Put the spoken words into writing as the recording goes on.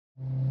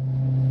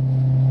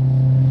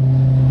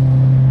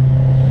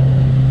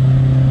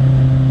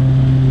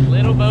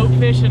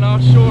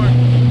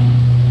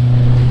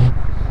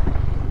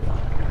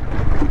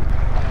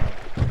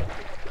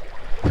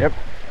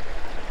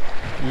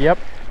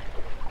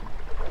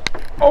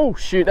Oh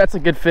shoot, that's a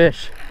good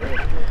fish.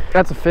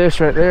 That's a fish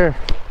right there.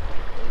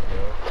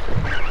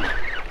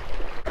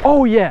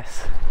 Oh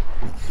yes.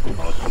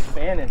 Oh, it's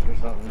Spanish or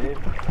something, dude.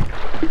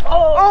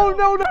 Oh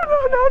no, no,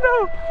 no, no,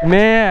 no.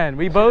 Man,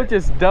 we both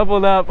just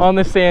doubled up on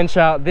the sand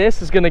trout.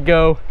 This is gonna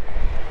go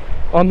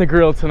on the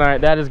grill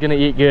tonight. That is gonna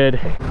eat good.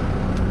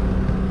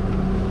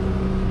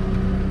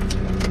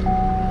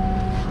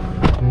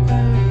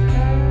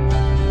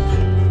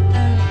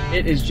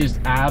 It is just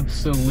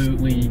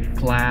absolutely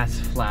glass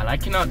flat. I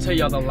cannot tell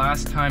y'all the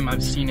last time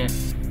I've seen it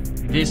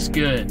this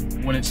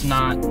good when it's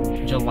not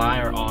July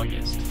or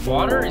August.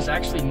 Water is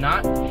actually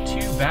not too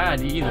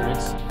bad either.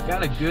 It's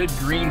got a good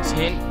green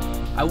tint.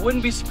 I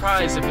wouldn't be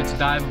surprised if it's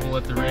diveable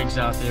at the rigs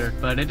out there,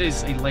 but it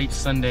is a late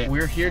Sunday.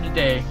 We're here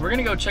today. We're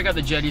gonna go check out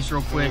the jetties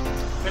real quick.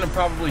 We're gonna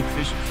probably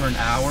fish it for an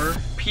hour.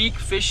 Peak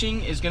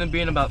fishing is gonna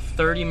be in about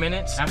 30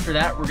 minutes. After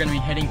that, we're gonna be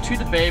heading to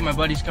the bay. My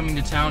buddy's coming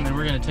to town and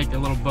we're gonna take the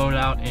little boat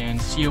out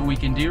and see what we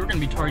can do. We're gonna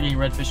be targeting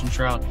redfish and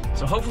trout.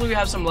 So hopefully we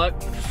have some luck.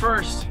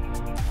 First,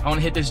 I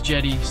wanna hit this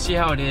jetty, see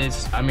how it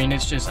is. I mean,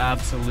 it's just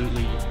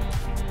absolutely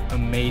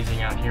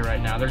amazing out here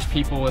right now. There's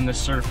people in the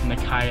surf and the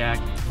kayak.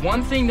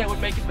 One thing that would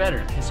make it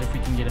better is if we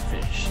can get a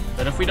fish.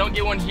 But if we don't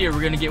get one here,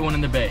 we're gonna get one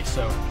in the bay.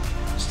 So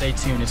stay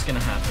tuned, it's gonna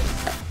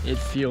happen. It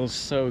feels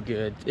so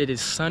good. It is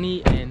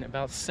sunny and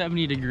about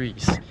 70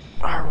 degrees.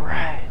 All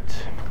right.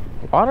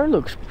 Water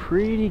looks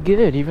pretty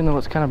good, even though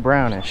it's kind of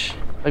brownish.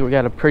 Like we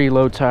got a pretty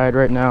low tide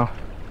right now.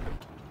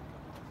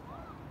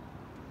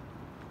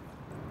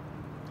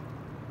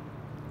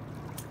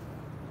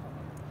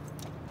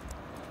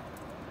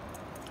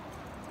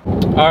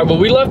 All right, well,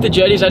 we left the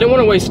jetties. I didn't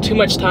want to waste too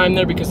much time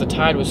there because the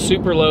tide was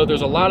super low.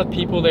 There's a lot of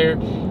people there,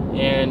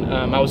 and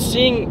I was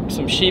seeing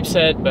some sheep's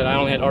head, but I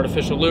only had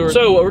artificial lure.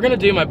 So what we're gonna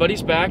do, my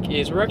buddy's back,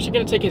 is we're actually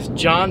gonna take his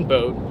John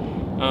boat.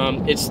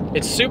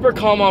 It's super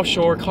calm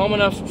offshore, calm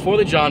enough for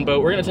the John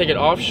boat. We're gonna take it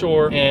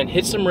offshore and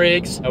hit some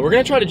rigs. We're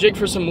gonna try to jig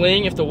for some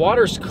ling. If the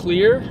water's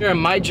clear, I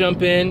might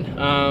jump in,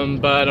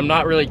 but I'm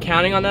not really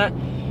counting on that.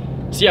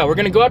 So yeah, we're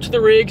gonna go out to the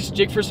rigs,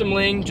 jig for some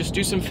ling, just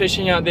do some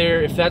fishing out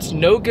there. If that's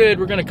no good,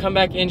 we're gonna come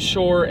back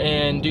inshore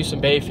and do some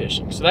bay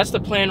fishing. So that's the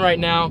plan right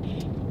now.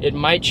 It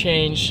might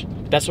change.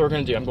 That's what we're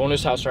gonna do. I'm going to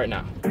his house right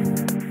now.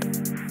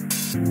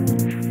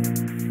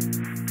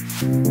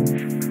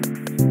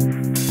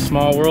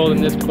 Small world in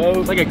this boat.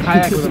 It's like a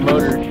kayak with a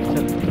motor,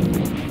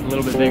 a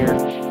little bit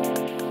bigger.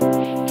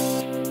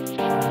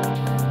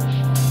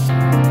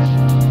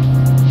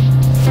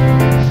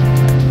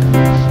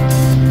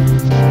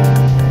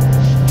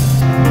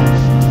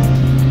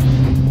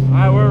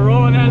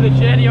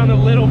 On the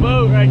little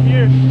boat right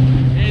here.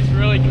 It's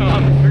really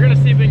calm. We're gonna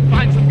see if we can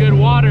find some good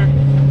water.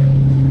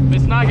 If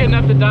it's not good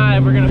enough to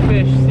dive, we're gonna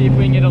fish, see if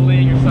we can get a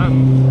ling or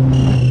something.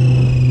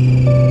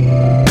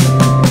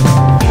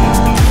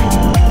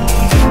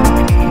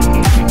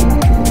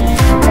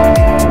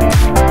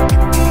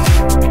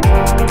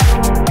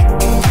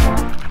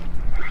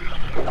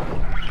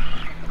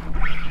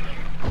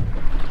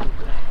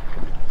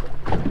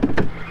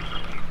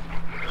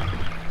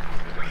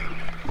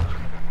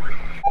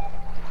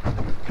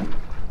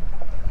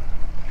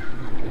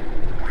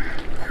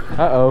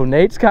 Uh-oh,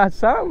 Nate's got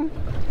something.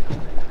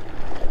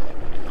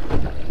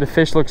 The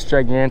fish looks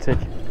gigantic.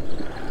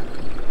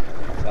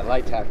 That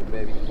light tackle,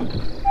 baby.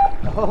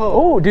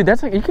 Oh, dude,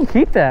 that's like, you can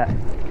keep that.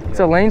 It's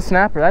a lane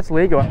snapper, that's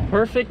legal.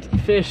 Perfect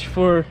fish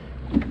for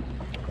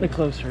the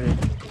close rig.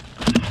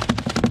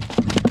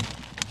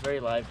 It's very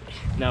lively.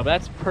 Now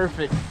that's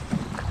perfect.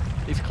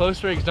 These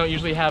close rigs don't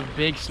usually have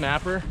big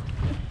snapper.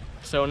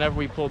 So whenever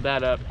we pulled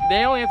that up,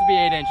 they only have to be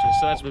 8 inches.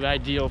 So that's the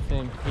ideal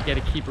thing. You get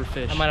a keeper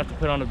fish. I might have to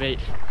put on a bait.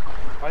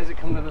 Why does it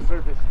come to the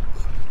surface?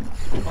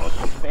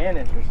 Oh, it's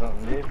Spanish or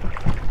something, dude.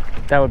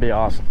 That would be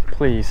awesome.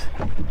 Please.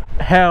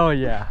 Hell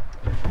yeah.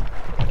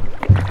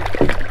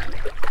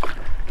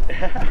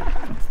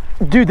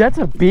 Dude, that's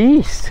a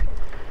beast.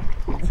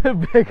 It's a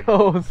big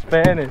old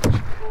Spanish.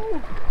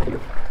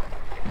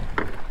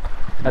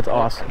 That's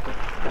awesome.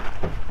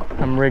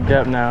 I'm rigged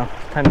up now.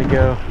 Time to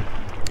go.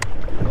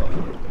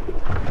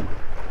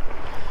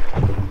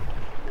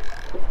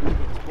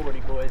 Sporty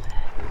boys.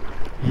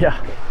 Yeah.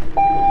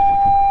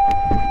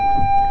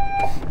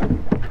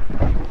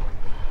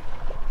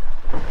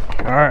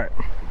 All right.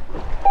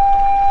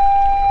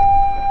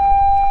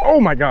 Oh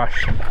my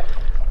gosh.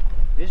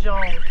 Vision.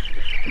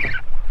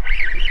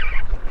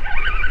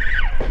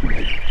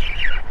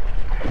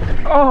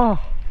 Oh.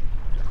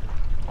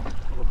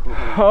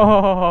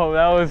 Oh,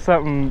 that was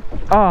something.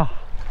 Oh.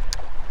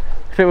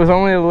 If it was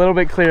only a little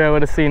bit clear, I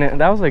would have seen it.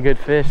 That was a good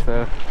fish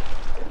though.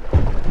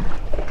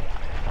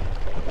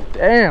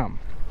 Damn.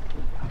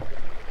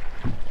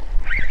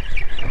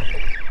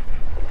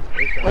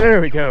 There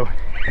we go.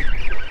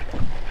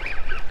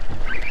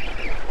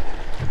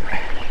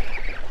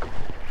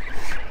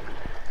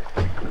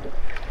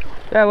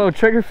 That little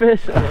triggerfish.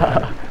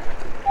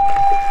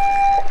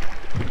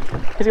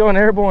 He's going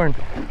airborne.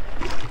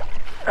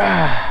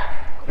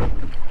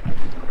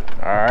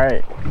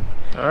 Alright.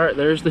 Alright,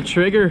 there's the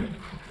trigger.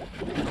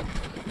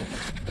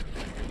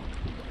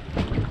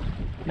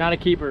 Not a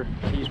keeper.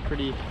 He's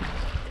pretty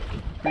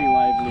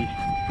lively.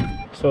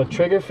 So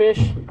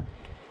triggerfish,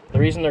 the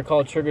reason they're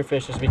called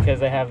triggerfish is because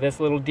they have this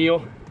little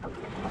deal.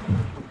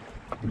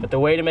 But the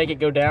way to make it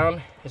go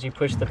down is you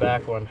push the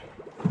back one.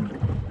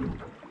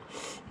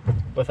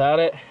 Without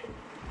it,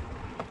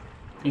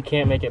 you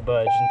can't make it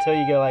budge until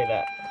you go like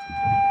that.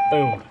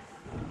 Boom.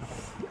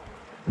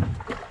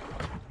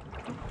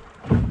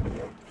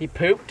 He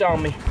pooped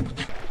on me.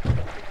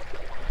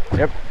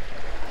 Yep.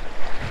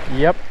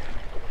 Yep.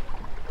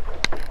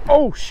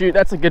 Oh shoot,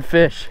 that's a good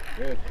fish.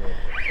 Good fish.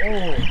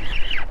 Oh.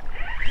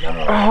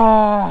 No.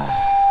 Oh.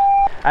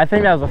 I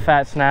think that was a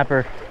fat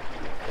snapper.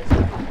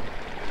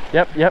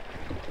 Yep, yep.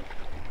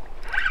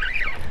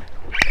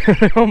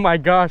 Oh my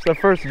gosh, the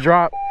first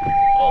drop.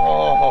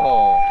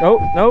 Oh.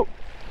 Oh, nope.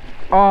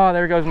 Oh,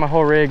 there goes my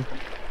whole rig.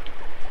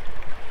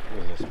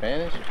 Was it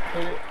Spanish?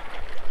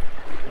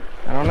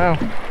 I don't know.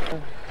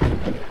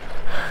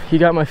 You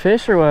got my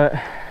fish or what?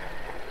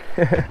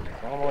 I'm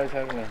always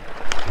having a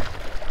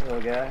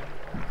little guy.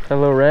 A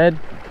little red?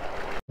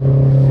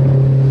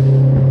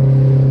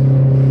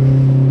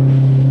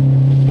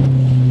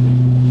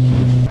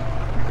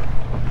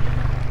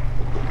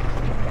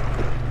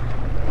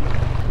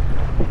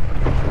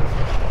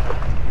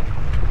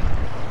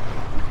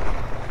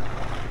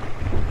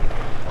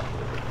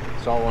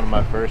 Saw one of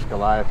my first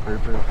Goliath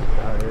groupers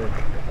out here.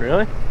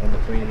 Really? In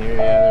between here,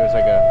 yeah, there was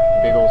like a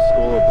big old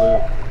school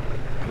of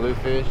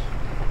bluefish,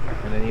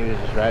 and then he was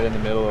just right in the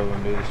middle of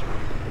them, dude, just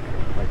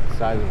like the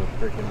size of a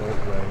freaking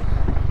Volkswagen.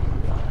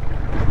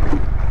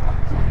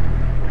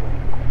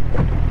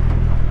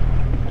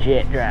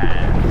 Jet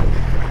drive.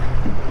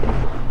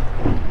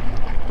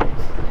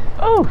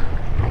 Oh!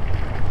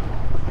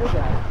 Good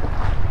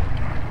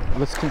guy.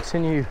 Let's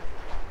continue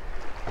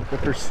the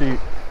pursuit.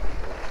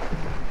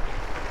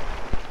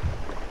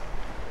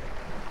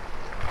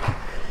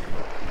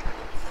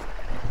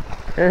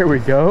 There we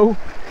go.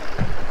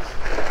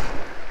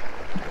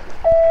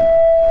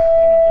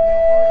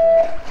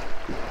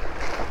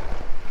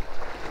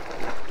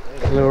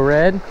 A little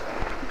red.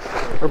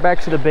 We're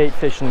back to the bait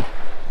fishing.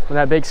 When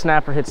that big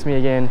snapper hits me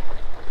again,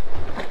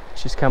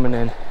 she's coming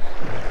in.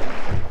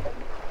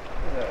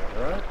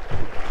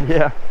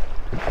 Yeah.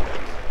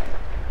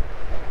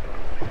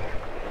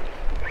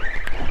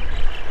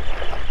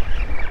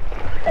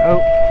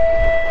 Oh.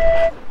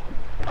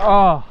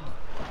 Oh.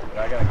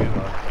 I got a good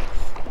one.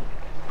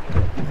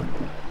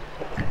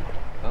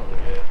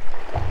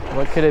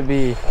 What could it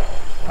be?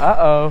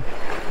 Uh-oh.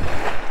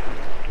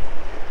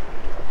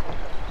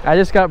 I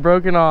just got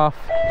broken off.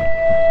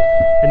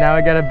 And now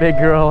I got a big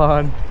girl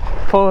on.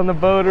 Pulling the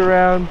boat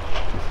around.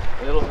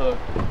 Little hook.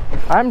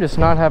 I'm just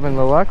not having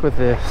the luck with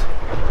this.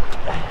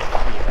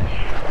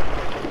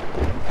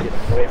 Get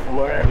away from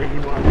wherever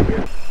you want to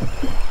go.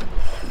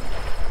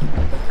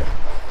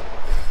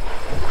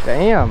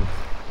 Damn.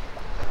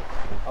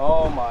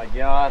 Oh my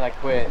God, I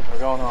quit. We're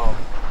going home.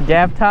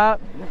 Gaff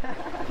top?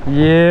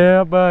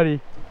 Yeah,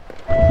 buddy.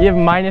 You have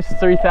minus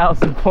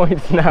 3,000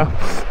 points now.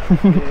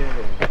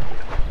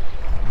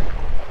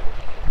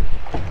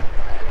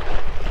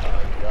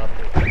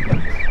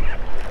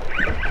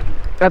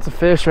 That's a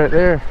fish right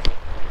there.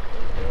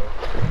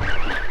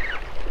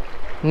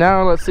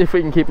 Now let's see if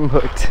we can keep him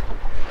hooked.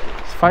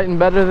 He's fighting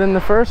better than the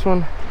first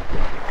one.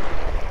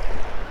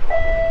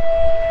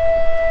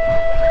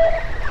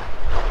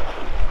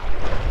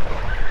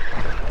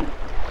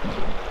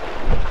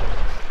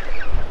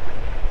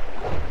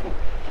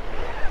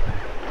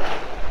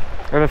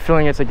 I have a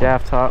feeling it's a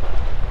gaff top.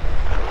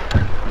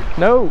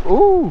 No,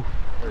 ooh.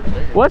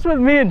 What's with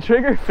me and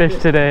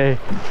triggerfish today?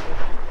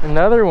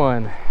 Another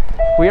one.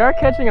 We are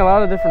catching a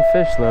lot of different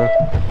fish though.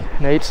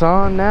 Nate's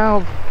on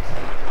now.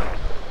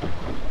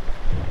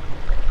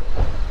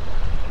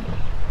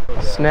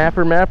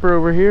 Snapper mapper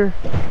over here.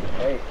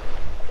 Hey,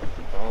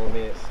 follow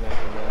me at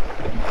snapper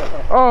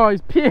mapper. Oh,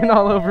 he's peeing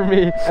all over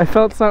me. I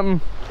felt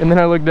something and then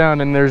I looked down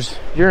and there's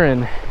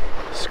urine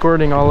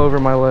squirting all over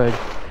my leg.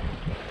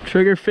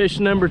 Triggerfish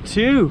number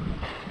 2.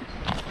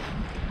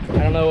 I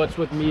don't know what's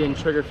with me and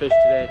triggerfish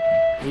today.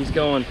 He's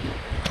going.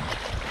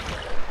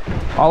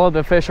 All of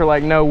the fish are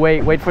like, no,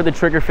 wait for the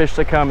triggerfish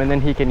to come and then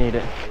he can eat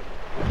it.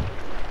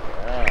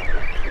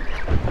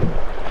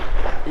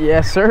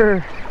 Yes,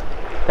 sir.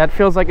 That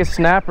feels like a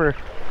snapper.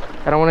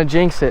 I don't want to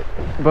jinx it,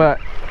 but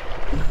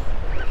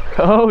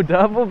oh,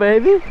 double,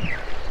 baby.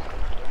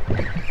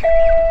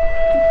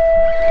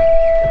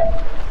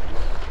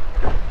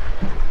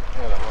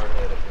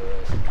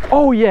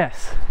 Oh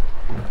yes,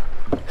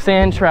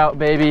 sand trout,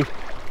 baby.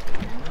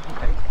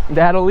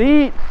 That'll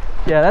eat.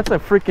 Yeah, that's a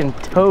freaking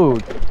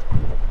toad.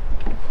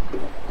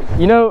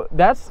 You know,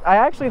 I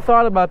actually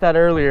thought about that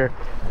earlier.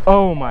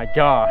 Oh my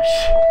gosh.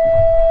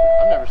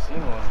 I've never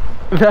seen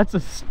one. That's a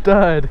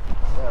stud.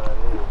 Yeah,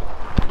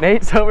 that is.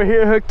 Nate's over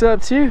here hooked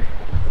up too.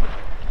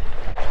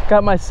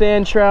 Got my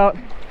sand trout.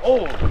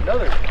 Oh,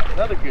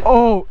 another good.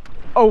 Oh,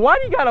 why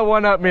do you gotta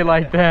one-up me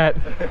like that?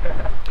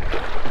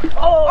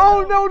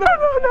 Oh, no.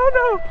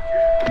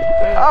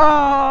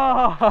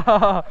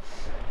 Oh.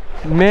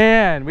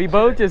 Man, we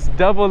both just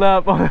doubled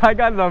up. I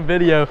got it on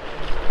video.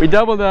 We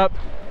doubled up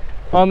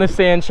on the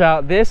sand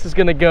trout. This is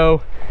gonna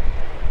go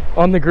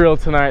on the grill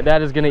tonight.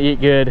 That is gonna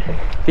eat good.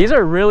 These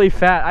are really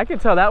fat. I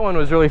could tell that one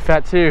was really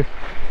fat too.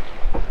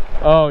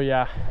 Oh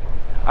yeah,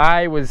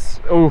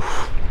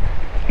 oof.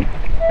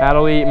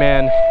 That'll eat,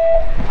 man.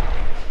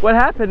 What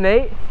happened,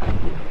 Nate?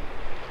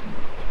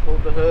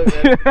 Pulled the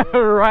hook.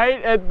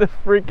 Right at the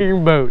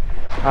freaking boat.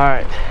 All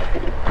right,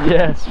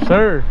 yes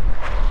sir.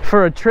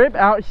 For a trip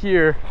out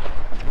here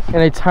in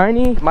a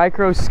tiny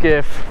micro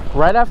skiff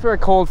right after a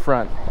cold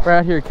front, we're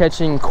out here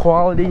catching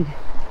quality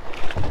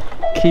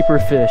keeper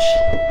fish.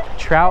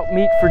 Trout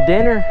meat for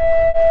dinner.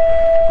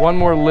 One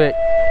more lick.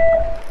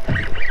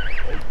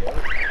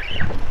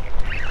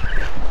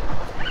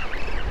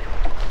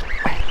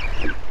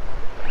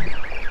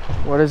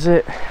 What is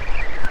it?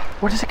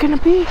 What is it gonna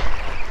be?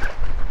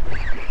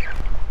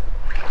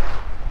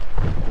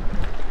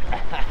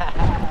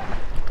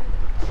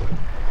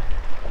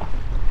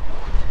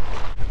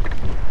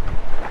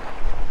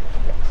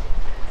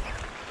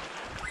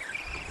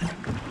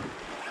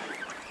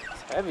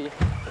 Heavy.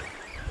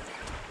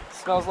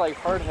 Smells like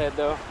hardhead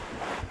though.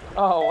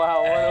 Oh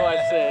wow, what do I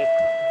say?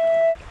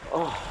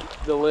 Oh,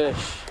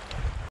 delish.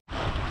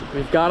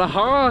 We've got a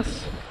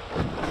hoss.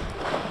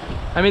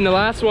 I mean, the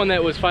last one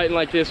that was fighting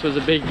like this was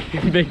a big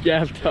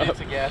gaff top. It's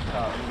a gaff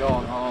top. I'm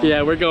going home.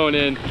 Yeah, we're going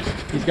in.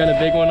 He's got a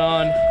big one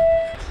on.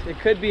 It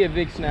could be a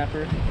big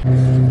snapper.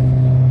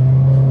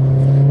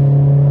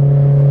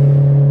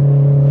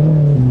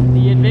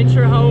 The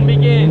adventure home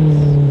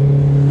begins.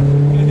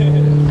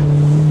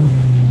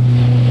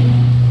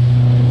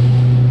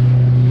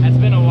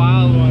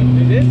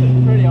 This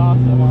is pretty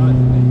awesome,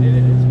 honestly.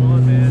 It's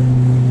fun,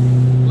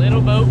 man.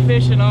 Little boat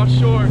fishing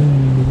offshore.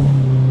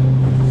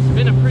 It's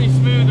been a pretty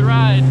smooth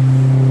ride.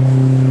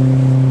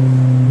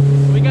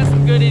 We got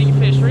some good eating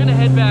fish. We're gonna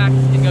head back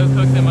and go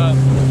cook them up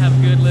and have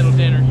a good little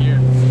dinner here.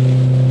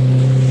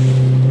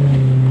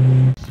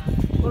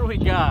 What do we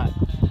got?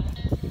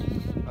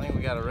 I think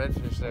we got a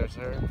redfish there,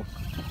 sir.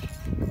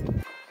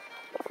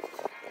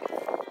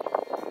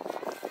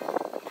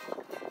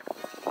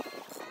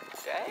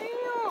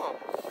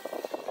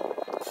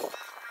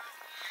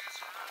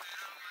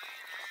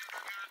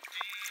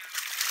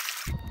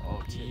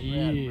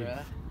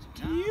 Yeah.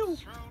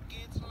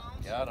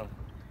 Got him.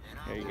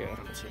 There you go.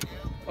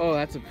 Oh,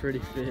 that's a pretty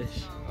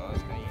fish. Oh,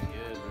 it's gonna eat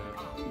good,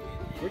 bro.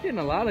 We're getting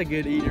a lot of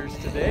good eaters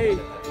today.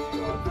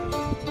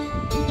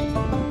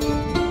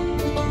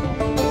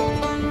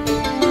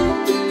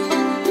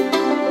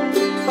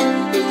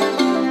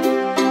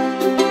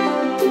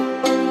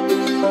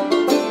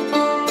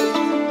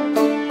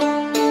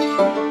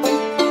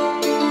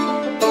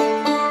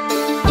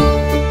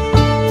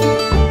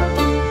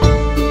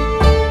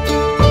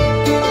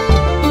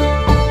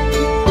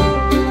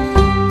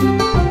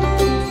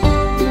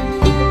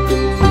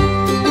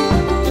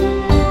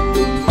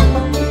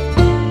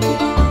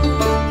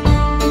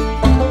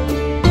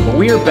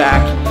 We are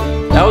back.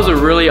 That was a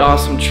really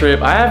awesome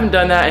trip. I haven't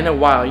done that in a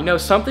while. You know,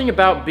 something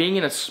about being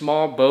in a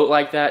small boat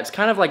like that, it's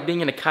kind of like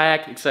being in a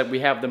kayak, except we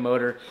have the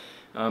motor.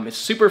 It's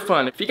super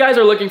fun. If you guys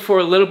are looking for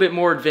a little bit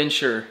more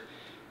adventure,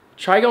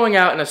 try going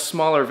out in a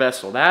smaller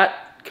vessel.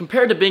 That,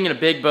 compared to being in a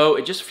big boat,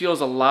 it just feels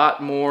a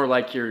lot more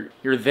like you're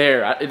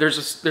there. There's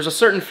a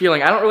certain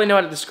feeling. I don't really know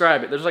how to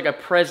describe it. There's like a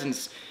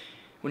presence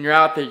when you're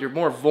out there. You're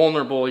more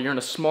vulnerable. You're in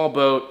a small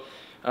boat.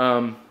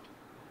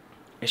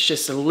 It's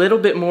just a little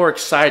bit more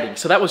exciting.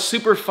 So that was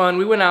super fun.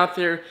 We went out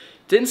there,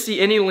 didn't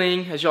see any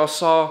ling, as y'all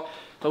saw,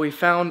 but we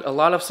found a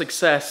lot of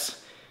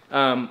success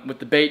with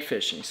the bait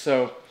fishing.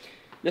 So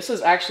this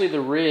is actually the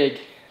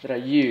rig that I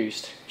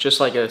used, just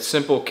like a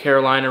simple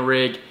Carolina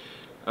rig.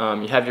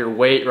 You have your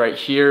weight right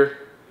here,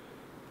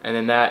 and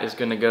then that is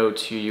gonna go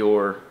to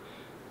your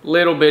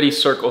little bitty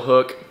circle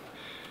hook.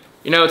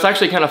 You know, it's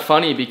actually kind of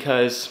funny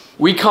because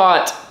we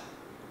caught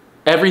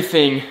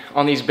everything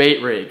on these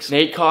bait rigs.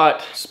 Nate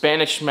caught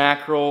Spanish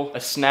mackerel, a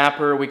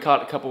snapper. We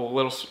caught a couple of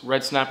little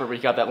red snapper, but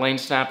he got that lane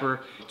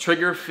snapper,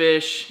 trigger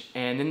fish,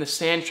 and then the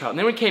sand trout. And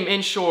then we came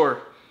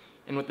inshore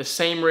and with the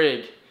same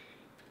rig,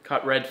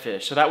 caught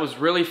redfish. So that was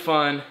really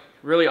fun,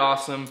 really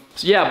awesome.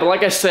 So yeah, but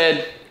like I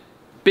said,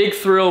 big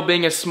thrill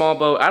being a small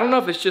boat. I don't know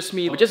if it's just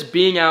me, but just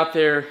being out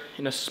there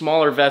in a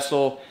smaller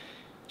vessel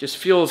just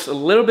feels a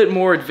little bit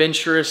more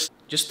adventurous.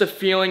 Just the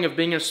feeling of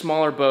being in a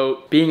smaller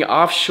boat, being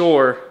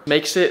offshore,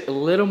 makes it a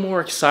little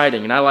more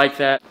exciting, and I like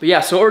that. But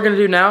yeah, so what we're gonna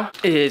do now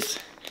is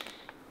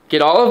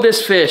get all of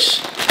this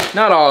fish,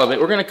 not all of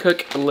it, we're gonna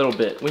cook a little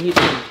bit. We need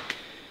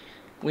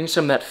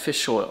some of that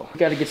fish oil. We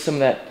gotta get some of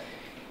that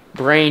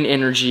brain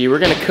energy. We're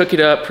gonna cook it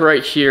up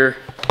right here.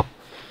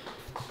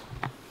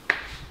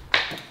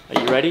 Are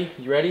you ready?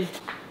 You ready?